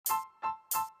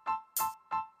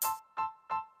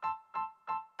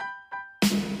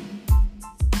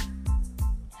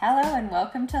Hello and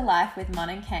welcome to Life with Mon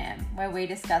and Cam, where we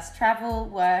discuss travel,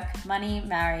 work, money,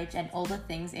 marriage, and all the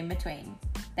things in between.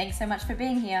 Thanks so much for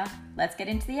being here. Let's get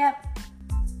into the app.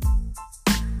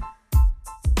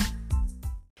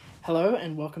 Hello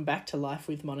and welcome back to Life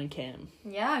with Mon and Cam.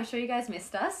 Yeah, I'm sure you guys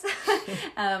missed us.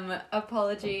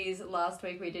 Apologies, last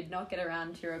week we did not get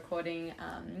around to recording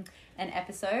an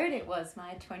episode. It was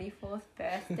my 24th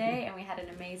birthday and we had an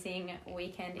amazing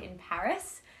weekend in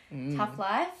Paris. Tough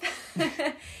life.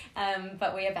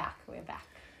 But we are back.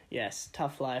 Yes,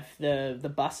 tough life.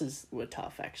 The buses were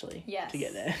tough actually. Yes. To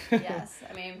get there. Yes.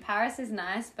 I mean, Paris is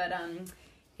nice, but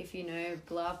if you know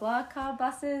blah blah car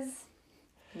buses,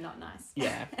 not nice.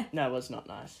 Yeah. No, it was not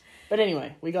nice. But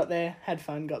anyway, we got there, had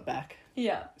fun, got back.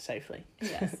 Yeah. Safely.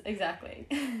 Yes, exactly.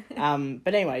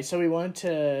 But anyway, so we wanted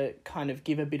to kind of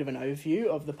give a bit of an overview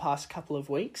of the past couple of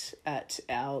weeks at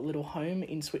our little home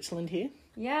in Switzerland here.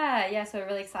 Yeah, so we're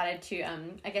really excited to,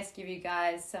 give you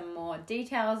guys some more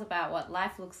details about what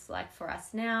life looks like for us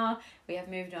now. We have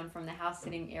moved on from the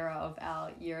house-sitting era of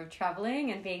our year of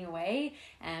travelling and being away,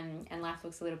 and life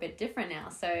looks a little bit different now.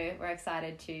 So we're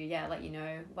excited to, let you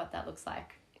know what that looks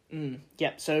like.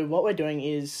 Yep, so what we're doing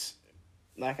is,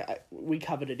 we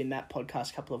covered it in that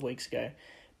podcast a couple of weeks ago,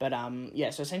 but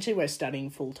so essentially we're studying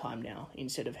full-time now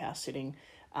instead of house-sitting.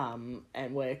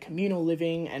 And we're communal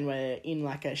living, and we're in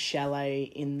like a chalet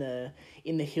in the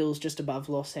hills just above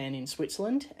Lausanne in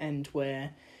Switzerland, and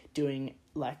we're doing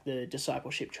like the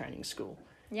discipleship training school.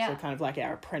 Yeah. So kind of like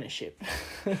our apprenticeship.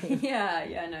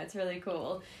 Yeah, no, it's really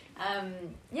cool.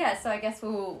 So I guess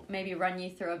we'll maybe run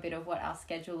you through a bit of what our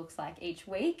schedule looks like each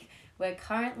week. We're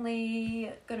currently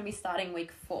going to be starting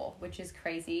week 4, which is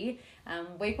crazy.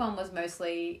 Week 1 was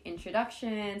mostly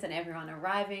introductions and everyone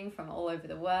arriving from all over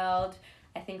the world.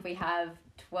 I think we have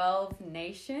 12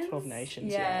 nations. 12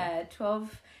 nations, yeah.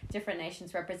 12 different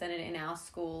nations represented in our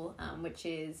school, which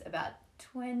is about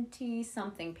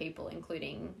 20-something people,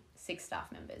 including 6 staff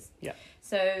members. Yeah.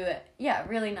 So,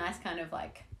 really nice kind of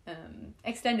like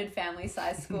extended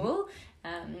family-sized school.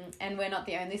 And we're not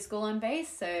the only school on base,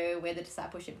 so we're the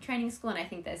discipleship training school, and I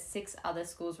think there's 6 other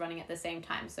schools running at the same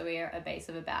time. So we are a base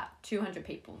of about 200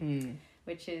 people,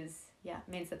 which is...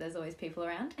 means that there's always people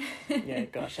around. Yeah,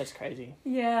 gosh, that's crazy.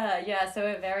 Yeah, so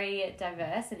we're very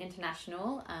diverse and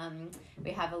international.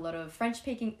 We have a lot of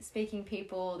French-speaking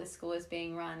people. The school is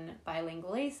being run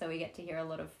bilingually, so we get to hear a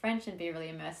lot of French and be really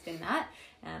immersed in that.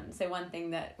 So one thing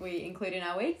that we include in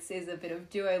our weeks is a bit of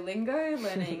Duolingo,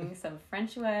 learning some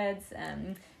French words,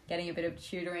 getting a bit of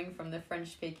tutoring from the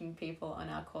French-speaking people on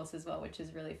our course as well, which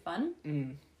is really fun.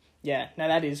 Yeah, no,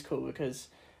 that is cool because...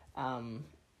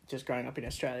 just growing up in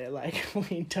Australia,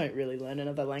 we don't really learn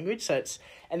another language.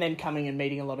 And then coming and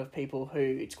meeting a lot of people who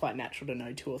it's quite natural to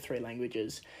know 2 or 3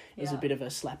 languages is a bit of a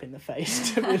slap in the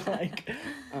face to be like,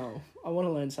 oh, I want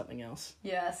to learn something else.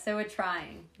 Yeah, so we're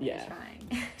trying.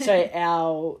 So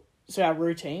our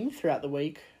routine throughout the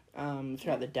week,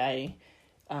 throughout the day,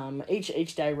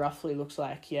 each day roughly looks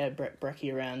like,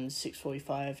 brekkie around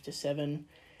 6:45 to 7.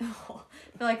 Oh,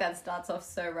 I feel like that starts off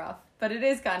so rough, but it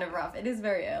is kind of rough. It is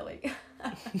very early.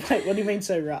 Wait, what do you mean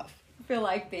so rough? I feel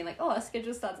like being like, our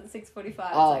schedule starts at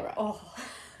 6:45. Oh, it's like, right. Oh.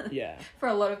 Yeah. For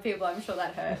a lot of people, I'm sure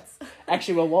that hurts.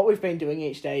 Actually, well, what we've been doing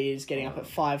each day is getting up at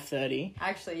 5:30.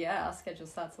 Actually, our schedule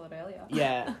starts a lot earlier.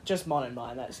 Yeah, just mine and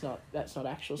mine. That's not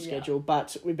actual schedule. Yeah.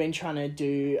 But we've been trying to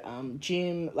do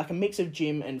gym, like a mix of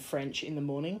gym and French in the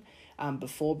morning,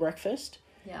 before breakfast.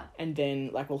 Yeah. And then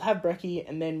we'll have brekkie,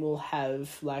 and then we'll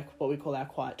have what we call our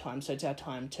quiet time. So it's our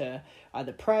time to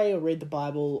either pray or read the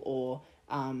Bible, or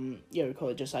we call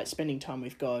it just spending time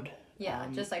with God. Yeah,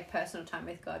 just personal time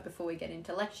with God before we get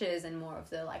into lectures and more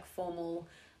of the formal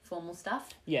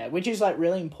stuff. Yeah, which is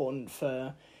really important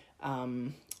for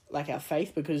our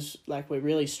faith, because we're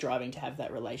really striving to have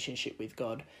that relationship with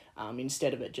God,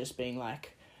 instead of it just being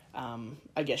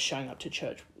showing up to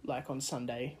church on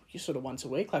Sunday sort of once a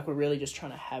week. We're really just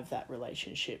trying to have that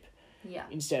relationship. Yeah.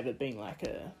 Instead of it being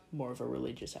more of a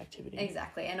religious activity.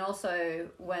 Exactly. And also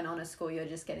when on a school you're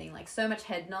just getting so much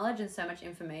head knowledge and so much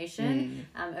information.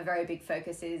 A very big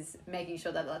focus is making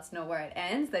sure that that's not where it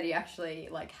ends, that you actually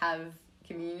have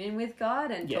communion with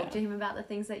God and talk to him about the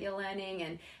things that you're learning,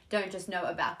 and don't just know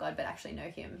about God but actually know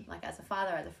him as a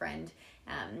father, as a friend,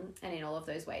 and in all of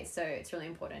those ways. So it's really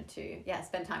important to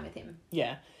spend time with him.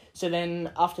 Yeah. So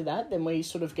then after that, we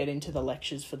sort of get into the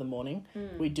lectures for the morning.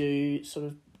 We do sort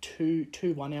of two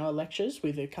 1-hour lectures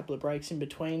with a couple of breaks in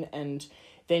between, and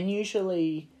then there's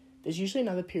usually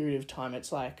another period of time.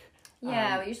 It's we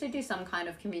usually do some kind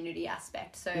of community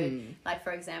aspect. So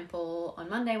for example, on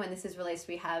Monday when this is released,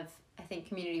 we have, I think,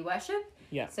 community worship.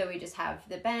 Yeah. So we just have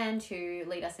the band who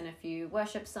lead us in a few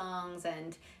worship songs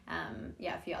and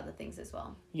a few other things as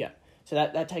well. Yeah. So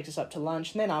that takes us up to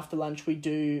lunch. And then after lunch,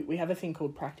 we have a thing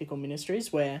called practical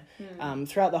ministries where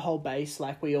throughout the whole base,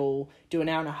 like we all do an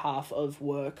hour and a half of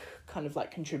work kind of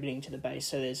like contributing to the base.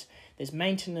 So there's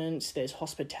maintenance, there's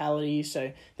hospitality.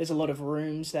 So there's a lot of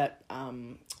rooms that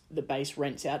the base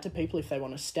rents out to people if they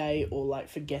want to stay, or like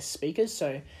for guest speakers.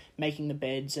 So making the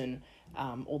beds and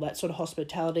all that sort of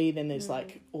hospitality. Then there's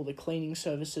like all the cleaning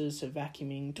services, so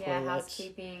vacuuming, toilets,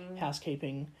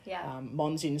 housekeeping. Yeah.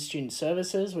 Mon's in student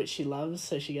services, which she loves,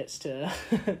 so she gets to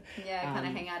kind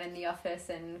of hang out in the office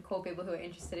and call people who are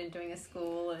interested in doing a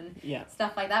school and yeah.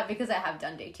 stuff like that, because I have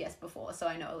done DTS before, so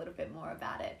I know a little bit more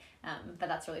about it. But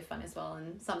that's really fun as well.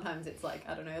 And sometimes it's like,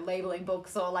 I don't know, labeling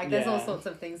books, or like there's all sorts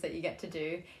of things that you get to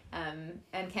do. And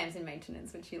Cam's in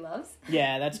maintenance, which she loves.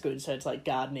 Yeah, that's good. So it's like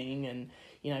gardening and,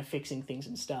 you know, fixing things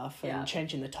and stuff and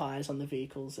changing the tires on the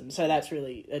vehicles, and so that's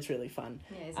really fun.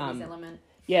 Yeah, it's a nice element.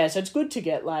 Yeah, so it's good to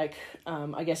get like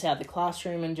I guess out of the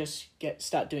classroom and just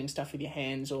start doing stuff with your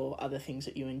hands or other things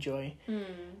that you enjoy.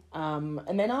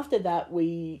 And then after that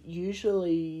we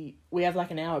have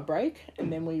like an hour break,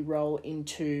 and then we roll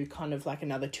into kind of like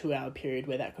another 2-hour period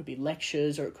where that could be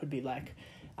lectures, or it could be like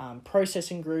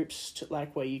processing groups,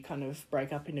 like where you kind of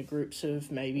break up into groups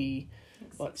of maybe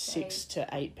 6 to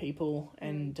 8 people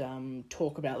and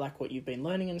talk about like what you've been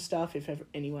learning and stuff, if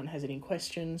anyone has any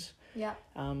questions. Yeah.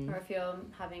 Or if you're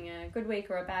having a good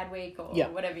week or a bad week, or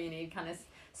whatever you need, kind of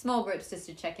small groups just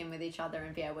to check in with each other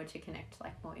and be able to connect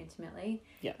like more intimately.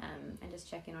 Yeah. And just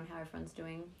check in on how everyone's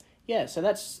doing. Yeah, so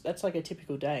that's like a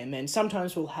typical day. And then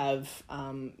sometimes we'll have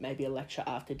maybe a lecture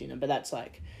after dinner, but that's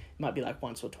like, might be like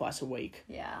once or twice a week.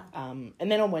 Yeah. And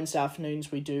then on Wednesday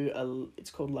afternoons we do it's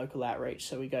called local outreach.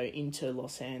 So we go into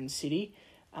Lausanne City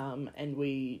and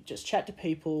we just chat to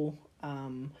people.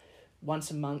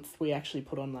 Once a month we actually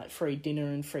put on like free dinner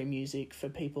and free music for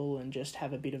people and just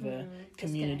have a bit of a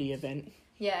community event.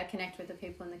 Yeah, connect with the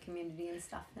people in the community and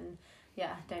stuff, and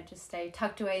don't just stay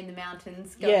tucked away in the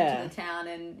mountains, go into the town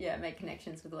and make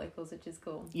connections with the locals, which is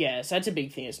cool. Yeah, so that's a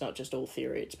big thing. It's not just all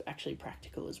theory, it's actually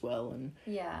practical as well. And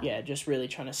just really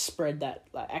trying to spread that,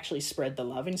 like actually spread the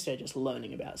love instead of just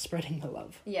learning about spreading the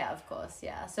love. Yeah, of course,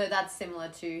 yeah. So that's similar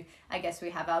to, I guess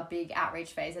we have our big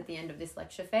outreach phase at the end of this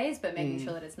lecture phase, but making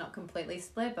sure that it's not completely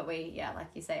split, but we, like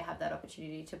you say, have that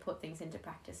opportunity to put things into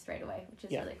practice straight away, which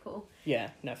is really cool. Yeah,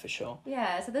 no, for sure.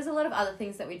 Yeah, so there's a lot of other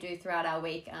things that we do throughout our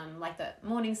week, like the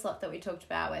morning slot that we talked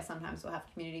about, where sometimes we'll have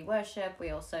community worship. We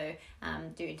also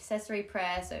do intercessory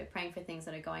prayer, so praying for things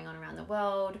that are going on around the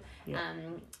world.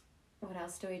 What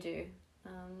else do we do?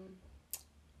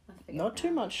 Not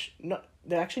too much.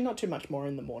 There's actually not too much more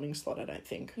in the morning slot, I don't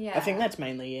think. Yeah. I think that's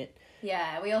mainly it.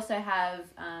 Yeah, we also have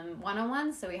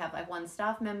one-on-ones, so we have like one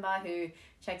staff member who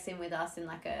checks in with us in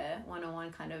like a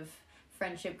one-on-one kind of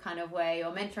friendship kind of way,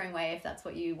 or mentoring way, if that's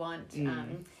what you want.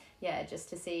 Just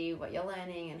to see what you're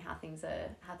learning and how things are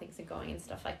going and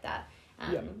stuff like that.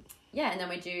 And then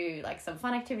we do like some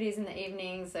fun activities in the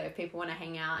evening, so if people want to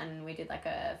hang out, and we did like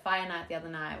a fire night the other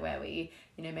night where we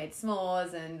made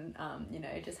s'mores and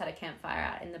just had a campfire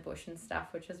out in the bush and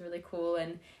stuff, which was really cool.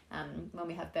 And when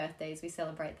we have birthdays we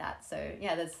celebrate that, so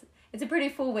it's a pretty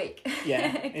full week.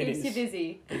 It keeps you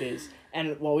busy. It is.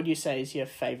 And what would you say is your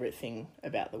favorite thing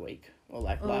about the week, or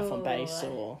like life on base?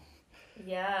 Or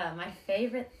my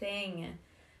favorite thing,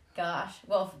 gosh,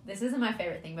 well, this isn't my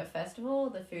favorite thing, but first of all,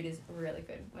 the food is really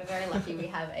good. We're very lucky. We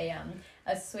have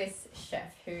a Swiss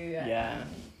chef who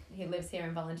he lives here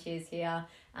and volunteers here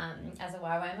as a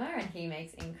YWAMer, and he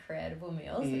makes incredible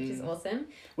meals, which is awesome.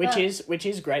 Which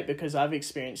is great, because I've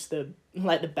experienced the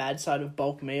bad side of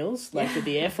bulk meals, like with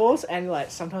the Air Force, and like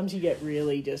sometimes you get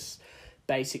really just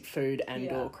basic food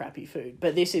and or crappy food.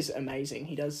 But this is amazing.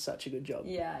 He does such a good job.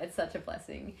 Yeah, it's such a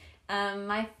blessing.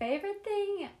 My favorite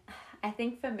thing, I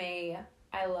think for me,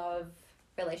 I love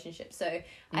relationships. So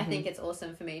I think it's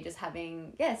awesome for me just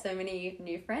having, so many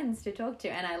new friends to talk to.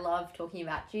 And I love talking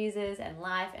about Jesus and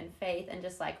life and faith and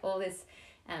just like all this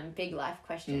big life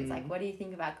questions, like what do you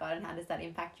think about God and how does that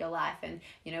impact your life, and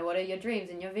what are your dreams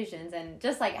and your visions, and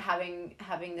just like having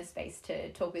the space to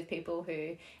talk with people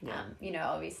who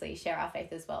obviously share our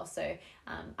faith as well. So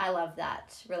I love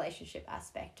that relationship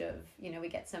aspect of we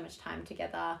get so much time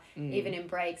together, even in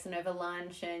breaks and over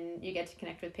lunch, and you get to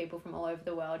connect with people from all over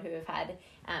the world who have had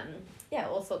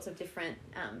all sorts of different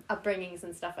upbringings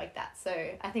and stuff like that. So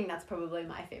I think that's probably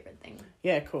my favorite thing.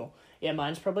 Yeah, cool. Yeah,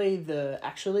 mine's probably the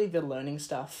learning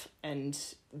stuff, and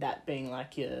that being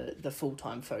like the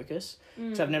full-time focus.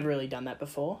 So I've never really done that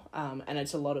before. And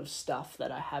it's a lot of stuff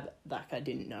that I have, like I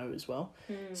didn't know as well.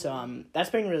 So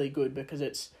that's been really good, because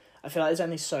I feel like there's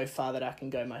only so far that I can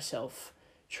go myself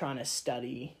trying to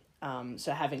study.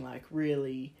 So having like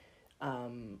really,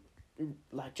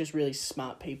 like just really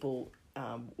smart people,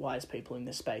 wise people in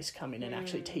the space come in and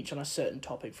actually teach on a certain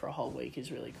topic for a whole week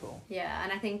is really cool. Yeah,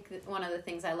 and I think one of the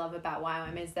things I love about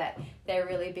YWAM is that they're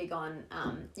really big on,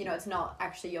 it's not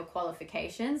actually your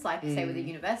qualifications. Like, say, with a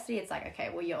university, it's like, okay,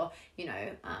 well, you're,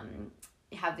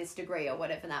 have this degree or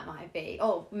whatever that might be.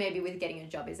 Or maybe with getting a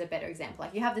job is a better example.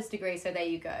 Like, you have this degree, so there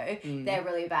you go. They're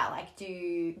really about, like, do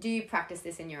you practice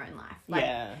this in your own life? Like,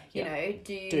 do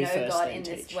you know God in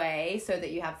this way so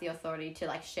that you have the authority to,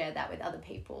 like, share that with other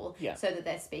people, so that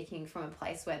they're speaking from a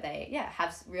place where they,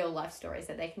 have real life stories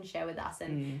that they can share with us,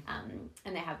 and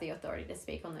they have the authority to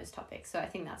speak on those topics. So I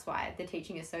think that's why the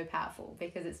teaching is so powerful,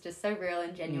 because it's just so real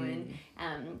and genuine.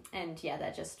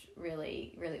 They're just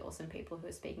really, really awesome people who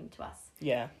are speaking to us.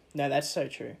 Yeah, no, that's so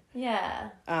true. Yeah.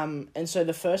 And so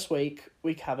the first week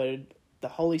we covered the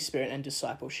Holy Spirit and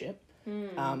discipleship.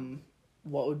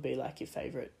 What would be like your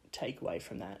favourite takeaway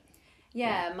from that?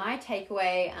 Yeah, my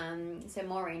takeaway, so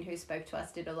Maureen, who spoke to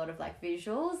us, did a lot of like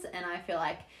visuals, and I feel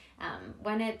like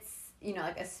when it's,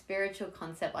 like a spiritual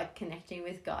concept, like connecting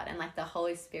with God and like the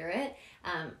Holy Spirit,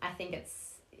 I think it's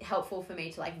helpful for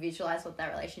me to like visualize what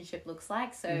that relationship looks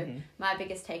like. So my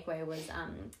biggest takeaway was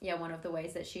one of the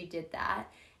ways that she did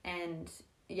that, and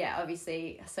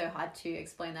obviously so hard to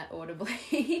explain that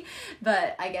audibly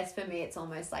but I guess for me it's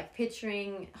almost like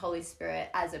picturing Holy Spirit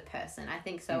as a person. I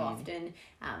think so often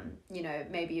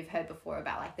maybe you've heard before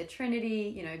about like the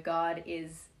Trinity, God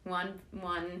is one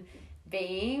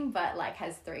being, but like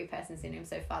has three persons in him,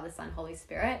 so Father, Son, Holy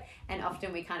Spirit, and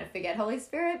often we kind of forget Holy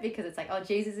Spirit because it's like, oh,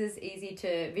 Jesus is easy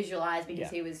to visualize because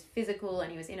he was physical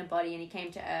and he was in a body and he came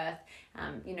to earth.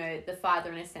 The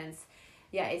Father in a sense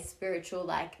is spiritual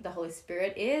like the Holy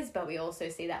Spirit is, but we also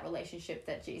see that relationship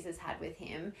that Jesus had with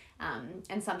him,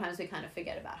 and sometimes we kind of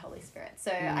forget about Holy Spirit.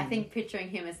 So I think picturing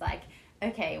him as like,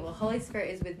 okay, well, Holy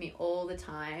Spirit is with me all the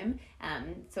time.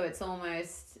 So it's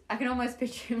almost, I can almost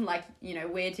picture him like,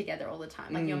 we're together all the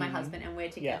time. Like, you're my husband and we're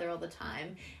together all the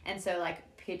time. And so,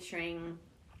 like, picturing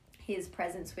his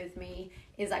presence with me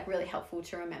is, like, really helpful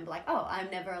to remember, like, oh,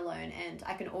 I'm never alone and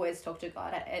I can always talk to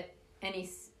God at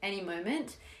any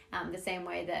moment, the same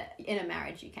way that in a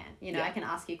marriage you can. I can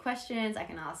ask you questions, I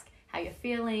can ask how you're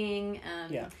feeling,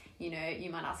 you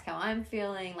might ask how I'm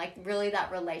feeling, like really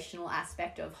that relational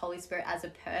aspect of Holy Spirit as a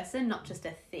person, not just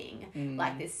a thing,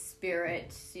 like this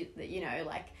spirit,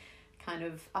 like kind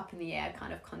of up in the air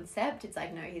kind of concept. It's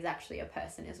like, no, he's actually a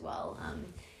person as well.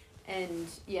 And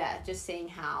just seeing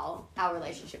how our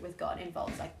relationship with God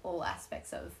involves like all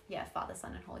aspects of Father,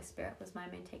 Son, and Holy Spirit was my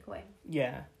main takeaway.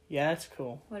 Yeah, that's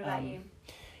cool. What about you?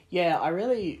 Yeah, I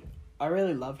really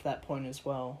loved that point as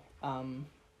well.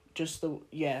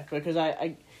 Because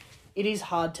I it is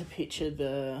hard to picture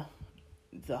the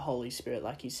Holy Spirit,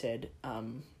 like you said,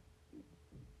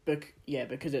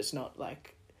 because it's not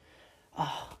like,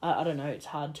 I don't know, it's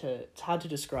hard to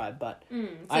describe, but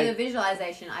the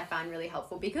visualization I find really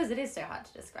helpful because it is so hard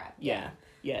to describe.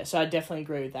 So I definitely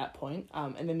agree with that point.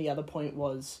 And then the other point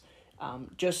was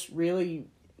just really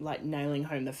like nailing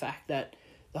home the fact that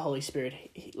the Holy Spirit,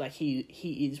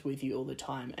 he is with you all the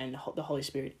time, and the Holy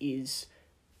Spirit is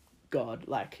God,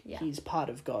 like he's part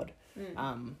of God,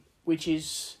 which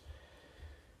is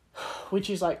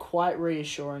like quite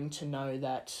reassuring to know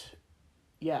that,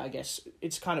 I guess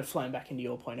it's kind of flowing back into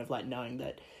your point of like knowing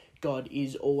that God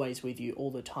is always with you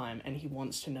all the time, and he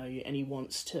wants to know you, and he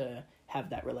wants to have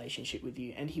that relationship with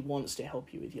you, and he wants to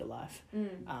help you with your life.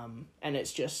 And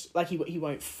it's just like he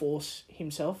won't force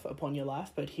himself upon your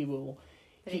life, but he will.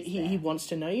 He wants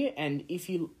to know you, and if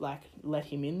you like let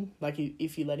him in, like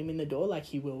if you let him in the door, like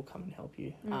he will come and help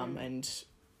you, and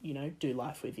do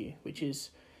life with you, which is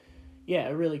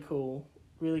a really cool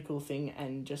thing,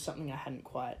 and just something I hadn't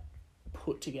quite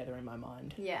put together in my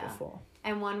mind before.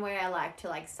 And one way I like to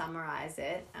like summarize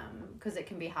it, because it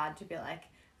can be hard to be like,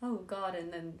 oh God,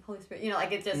 and then Holy Spirit,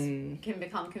 like it just can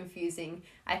become confusing.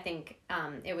 I think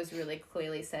it was really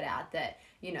clearly set out that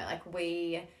like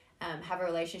we have a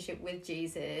relationship with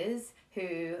Jesus,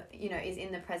 who is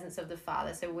in the presence of the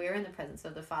Father. So we're in the presence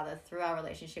of the Father through our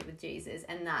relationship with Jesus,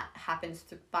 and that happens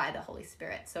by the Holy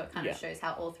Spirit. So it kind of shows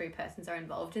how all three persons are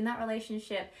involved in that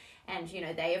relationship, and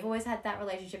they have always had that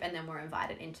relationship, and then we're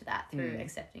invited into that through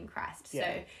accepting Christ. So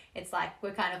it's like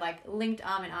we're kind of like linked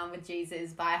arm in arm with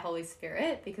Jesus by Holy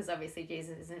Spirit, because obviously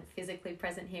Jesus isn't physically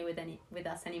present here with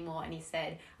us anymore, and he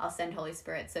said, I'll send Holy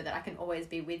Spirit so that I can always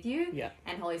be with you.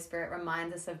 And Holy Spirit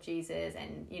reminds us of Jesus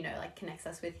and like connects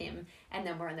us with him, and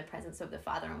then we're in the presence of the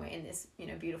Father, and we're in this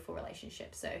beautiful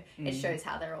relationship. So it shows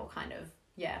how they're all kind of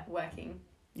working.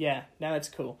 No, that's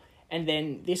cool. And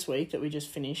then this week that we just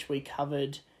finished, we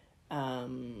covered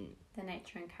the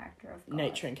nature and character of God.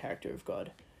 Nature and character of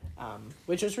God,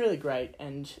 which was really great.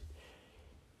 And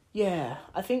yeah,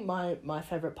 I think my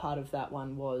favourite part of that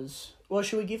one was... Well,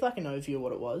 should we give like an overview of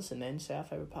what it was and then say our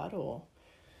favourite part, or...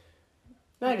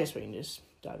 No, I guess we can just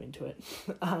dive into it.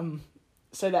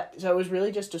 So it was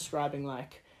really just describing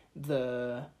like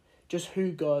just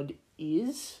who God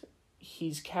is,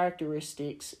 his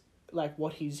characteristics, like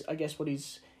what he's,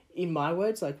 in my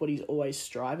words, like what he's always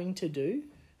striving to do.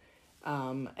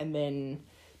 And then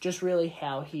just really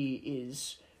how he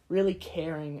is really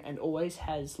caring and always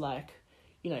has like,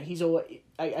 he's always,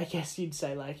 I guess you'd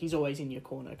say like he's always in your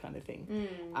corner kind of thing.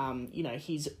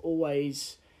 He's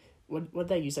always, what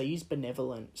they use? They use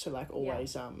benevolent. So like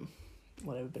always,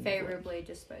 whatever. Favourably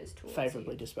disposed towards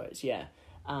Favourably you. disposed, yeah.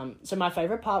 So my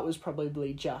favourite part was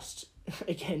probably just,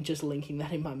 again, just linking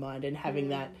that in my mind and having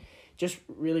that, just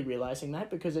really realising that,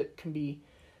 because it can be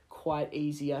quite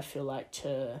easy, I feel like,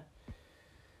 to...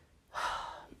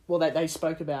 Well, they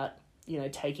spoke about,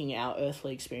 taking our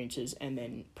earthly experiences and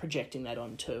then projecting that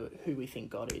onto who we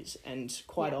think God is. And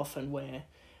quite often where,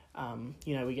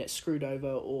 we get screwed over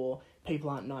or people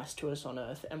aren't nice to us on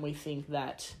earth and we think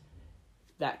that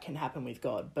can happen with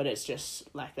God. But it's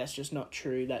just, like, that's just not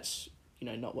true. That's,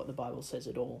 not what the Bible says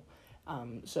at all.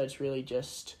 So it's really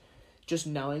just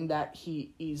knowing that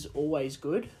he is always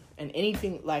good and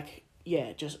anything, like,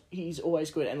 just he's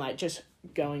always good, and, like, just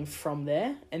going from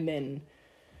there and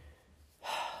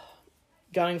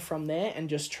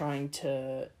just trying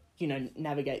to,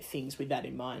 navigate things with that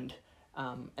in mind.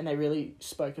 And they really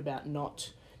spoke about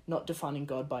not defining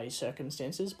God by his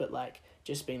circumstances, but, like,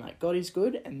 just being like, God is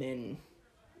good, and then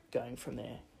going from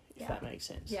there, if that makes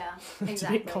sense. Yeah, exactly. It's a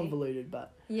bit convoluted,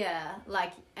 but... Yeah,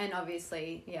 like, and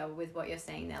obviously, with what you're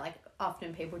saying there, like,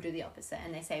 often people do the opposite,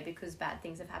 and they say, because bad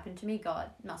things have happened to me, God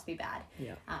must be bad.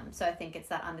 Yeah. So I think it's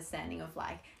that understanding of,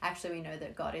 like, actually we know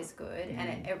that God is good,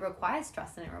 and it requires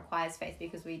trust and it requires faith,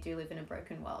 because we do live in a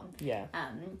broken world. Yeah.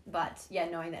 But,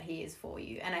 knowing that he is for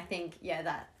you. And I think,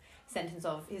 that sentence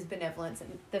of his benevolence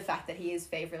and the fact that he is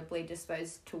favourably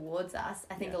disposed towards us,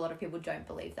 I think a lot of people don't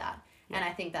believe that. Yeah. And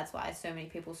I think that's why so many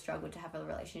people struggle to have a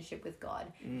relationship with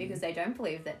God, because they don't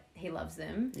believe that he loves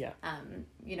them. Yeah.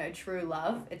 True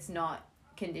love, it's not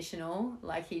conditional,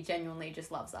 like he genuinely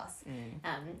just loves us.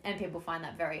 And people find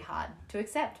that very hard to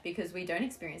accept, because we don't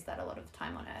experience that a lot of the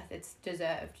time on earth. It's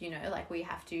deserved, like we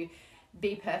have to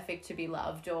be perfect to be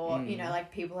loved, or like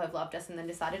people have loved us and then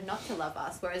decided not to love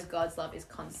us, whereas God's love is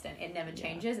constant. It never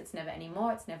changes. It's never any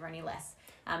more, it's never any less.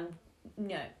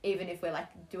 Even if we're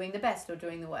like doing the best or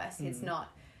doing the worst, it's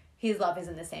not, his love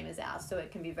isn't the same as ours, so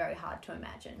it can be very hard to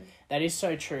imagine. That is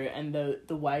so true. And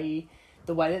the way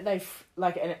that they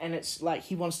and it's like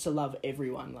he wants to love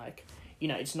everyone, like,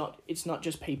 it's not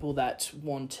just people that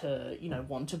want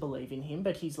to believe in him,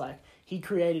 but he's like, he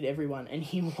created everyone and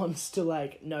he wants to,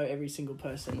 like, know every single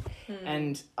person.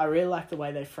 And I really like the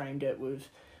way they framed it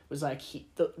was like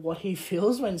what he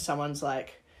feels when someone's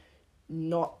like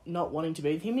not wanting to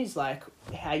be with him is like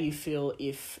how you feel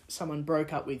if someone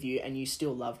broke up with you and you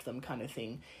still loved them, kind of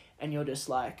thing, and you're just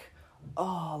like,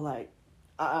 oh, like,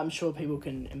 I'm sure people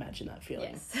can imagine that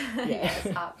feeling. Yes. Yes,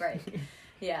 heartbreak.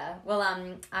 Yeah, well,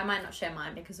 I might not share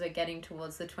mine because we're getting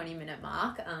towards the 20-minute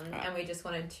mark, and we just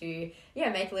wanted to,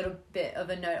 make a little bit of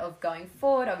a note of going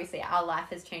forward. Obviously, our life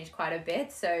has changed quite a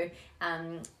bit, so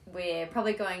we're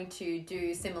probably going to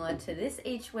do similar to this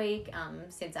each week,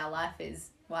 since our life is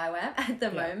YWAM at the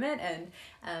moment,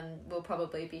 and we'll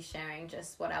probably be sharing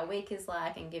just what our week is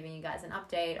like and giving you guys an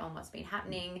update on what's been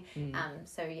happening.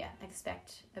 So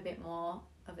expect a bit more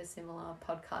of a similar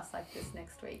podcast like this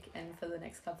next week and for the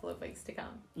next couple of weeks to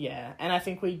come. Yeah, and I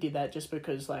think we did that just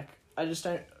because, like,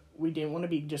 we didn't want to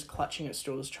be just clutching at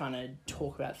straws trying to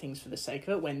talk about things for the sake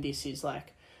of it, when this is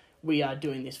like, we are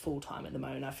doing this full time at the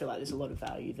moment. I feel like there's a lot of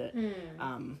value that,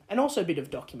 and also a bit of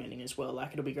documenting as well.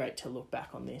 Like, it'll be great to look back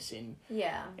on this in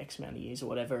X amount of years or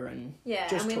whatever, and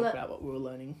just talk about what we were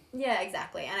learning. Yeah,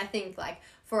 exactly. And I think, like,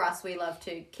 for us, we love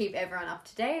to keep everyone up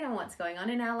to date on what's going on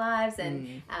in our lives,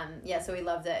 and so we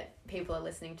love that people are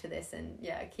listening to this and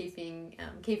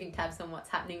keeping tabs on what's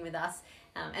happening with us.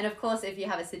 And of course, if you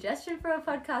have a suggestion for a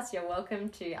podcast, you're welcome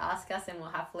to ask us, and we'll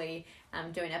happily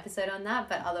do an episode on that.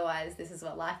 But otherwise, this is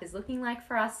what life is looking like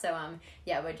for us. So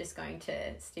we're just going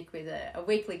to stick with a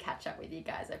weekly catch up with you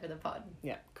guys over the pod.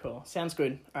 Yeah, cool. Sounds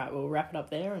good. All right, we'll wrap it up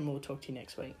there, and we'll talk to you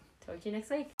next week. Talk to you next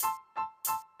week.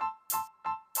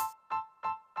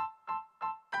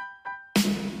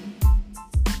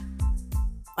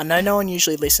 I know no one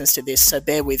usually listens to this, so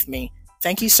bear with me.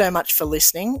 Thank you so much for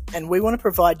listening, and we want to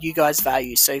provide you guys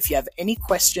value. So if you have any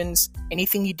questions,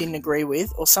 anything you didn't agree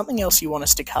with, or something else you want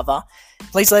us to cover,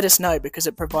 please let us know because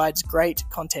it provides great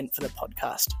content for the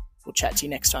podcast. We'll chat to you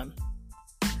next time.